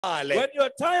When you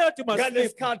are tired, you must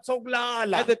sleep.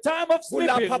 At the time of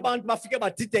sleeping,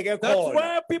 that's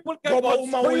where people get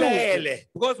confused.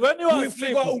 Because when you are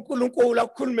sleeping,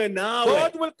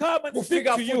 God will come and speak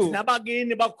to you.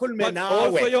 But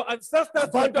also your ancestors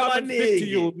will come and speak to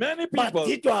you. Many people,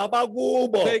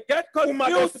 they get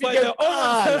confused by their own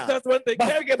ancestors when they get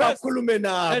first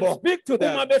and speak to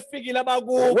them.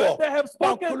 When they have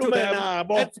spoken to them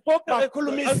and spoken,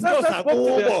 ancestors spoke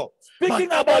to them,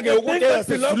 speaking about the things that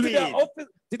belong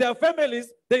to their families,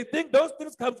 they think those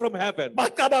things come from heaven.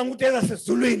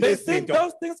 They think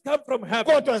those things come from heaven.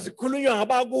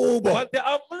 But they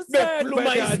are said by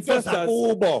their ancestors,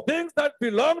 things that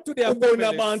belong to their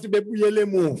families.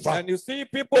 And you see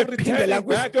people returning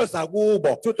back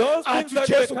to those things that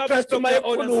they come from their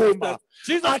own ancestors.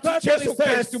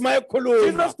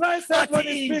 Jesus Christ said when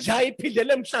he speaks,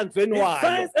 he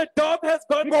says a dog has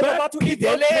gone back to its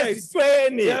own place.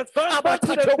 He has gone back to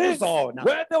the things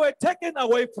where they were taken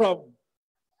away from.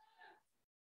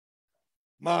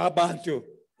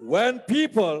 When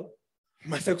people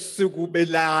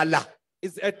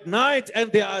is at night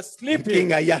and they are sleeping,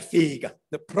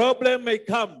 the problem may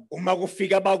come.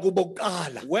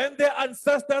 When their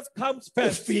ancestors comes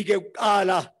first,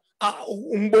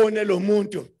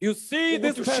 you see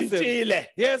this person,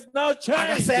 he has now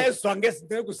changed.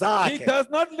 He does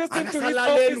not listen to his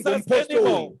officers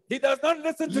anymore. He does not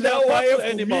listen to the apostles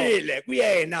anymore.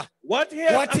 What he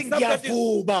has accepted is,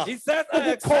 he says, I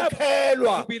accept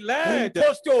to be led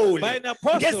by an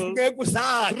apostle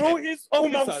through his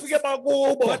officers.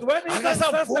 But when his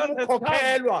ancestors has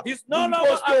come, he's no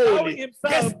longer allowing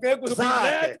himself to be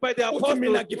led by the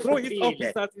apostle through his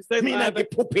officers. He says,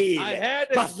 I had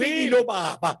a dream.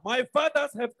 My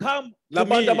fathers have come to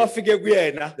me.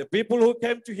 The people who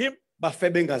came to him,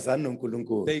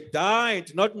 they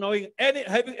died not knowing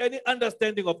having any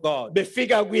understanding of God.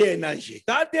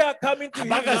 That they are coming to him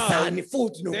now,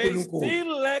 they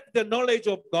still lack the knowledge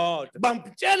of God.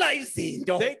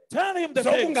 They tell him the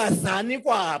things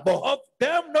of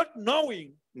them not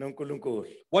knowing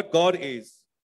what God is.